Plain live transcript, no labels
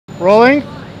Rolling.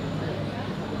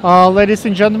 Ladies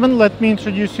and gentlemen, let me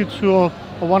introduce you to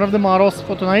one of the models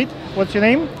for tonight. What's your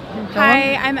name?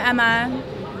 Hi, I'm Emma.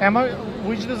 Emma,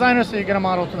 which designers are you going to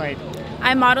model tonight?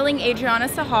 I'm modeling Edriana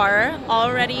Sahara,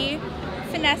 already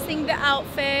finessing the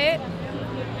outfit.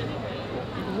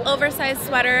 Oversized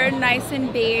sweater, nice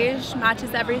and beige,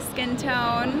 matches every skin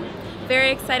tone. Very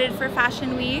excited for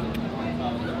Fashion Week.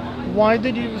 Why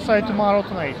did you decide to model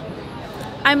tonight?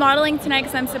 I'm modeling tonight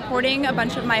because I'm supporting a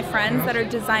bunch of my friends that are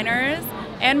designers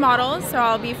and models, so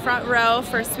I'll be front row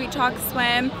for Sweet Talk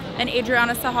Swim and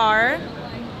Edriana Sahara.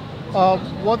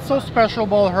 What's so special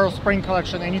about her spring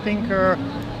collection? Anything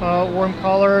warm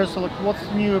colors? Like, what's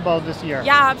new about this year?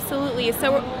 Yeah, absolutely.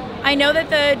 So I know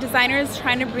that the designer is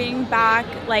trying to bring back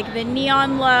like the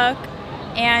neon look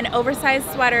and oversized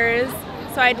sweaters,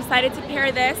 so I decided to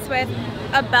pair this with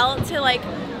a belt to like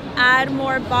add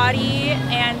more body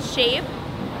and shape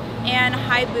and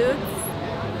high boots.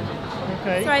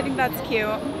 Okay. So I think that's cute.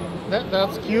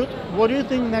 That's cute. What do you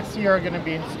think next year are going to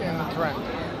be in the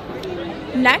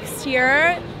trend? Next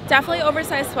year, definitely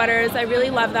oversized sweaters. I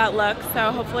really love that look,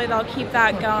 so hopefully they'll keep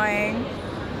that going.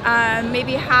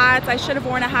 Maybe hats. I should have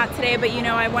worn a hat today, but you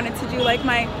know, I wanted to do like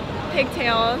my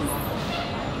pigtails.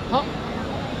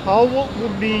 How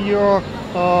would be your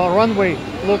runway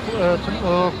look?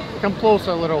 Come closer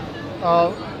a little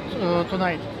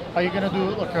tonight. Are you gonna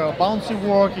do like a bouncy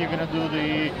walk? Are you gonna do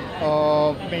the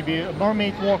maybe a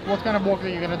mermaid walk? What kind of walk are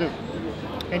you gonna do?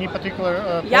 Any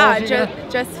particular? Yeah,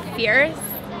 just fierce.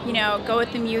 You know, go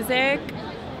with the music.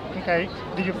 Okay.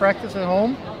 Did you practice at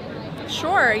home?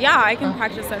 Sure. Yeah, I can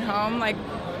practice at home. Like,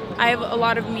 I have a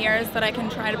lot of mirrors that I can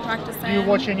try to practice in. Do you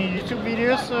watch any YouTube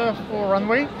videos for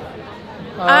runway?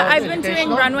 I've been doing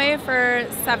runway for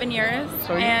 7 years,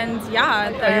 so and yeah.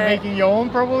 Are you making your own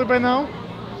probably by now?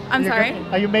 I'm sorry?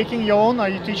 Are you making your own? Are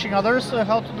you teaching others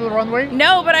how to do runway?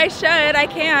 No, but I should. I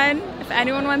can. If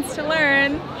anyone wants to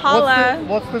learn, holla.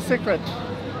 What's the secret?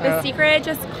 The secret,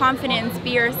 just confidence,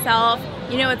 be yourself.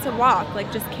 You know, it's a walk.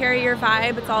 Like, just carry your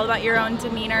vibe. It's all about your own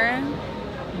demeanor.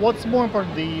 What's more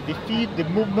important, the feet, the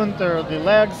movement, or the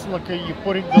legs? Like you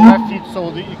putting the left feet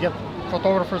so that you get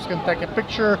photographers can take a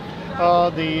picture.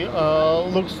 The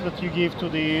looks that you give to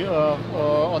the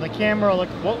on the camera. Like,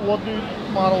 what do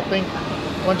model think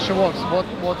when she walks?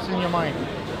 What's in your mind?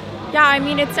 Yeah, I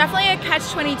mean, it's definitely a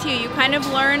catch-22. You kind of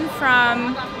learn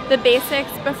from the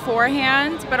basics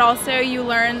beforehand, but also you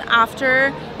learn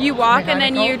after you walk, and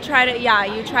then you try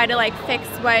to like fix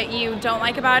what you don't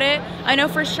like about it. I know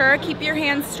for sure, keep your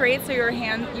hands straight so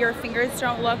your fingers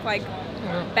don't look like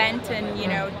bent and, you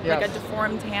know, like a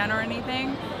deformed hand or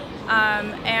anything.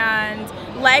 And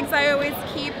legs, I always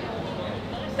keep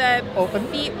the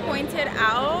feet pointed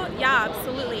out. Yeah,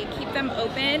 absolutely. Keep them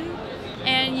open,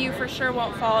 and you for sure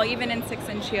won't fall, even in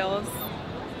 6-inch heels.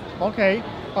 Okay.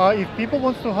 If people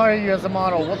want to hire you as a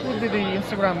model, what would be the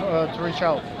Instagram to reach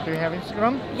out? Do you have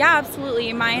Instagram? Yeah,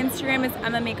 absolutely. My Instagram is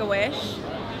Emma Make a Wish.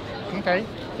 Okay.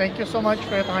 Thank you so much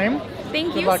for your time.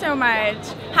 Thank you so much.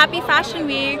 Happy Fashion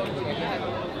Week.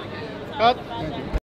 Cut.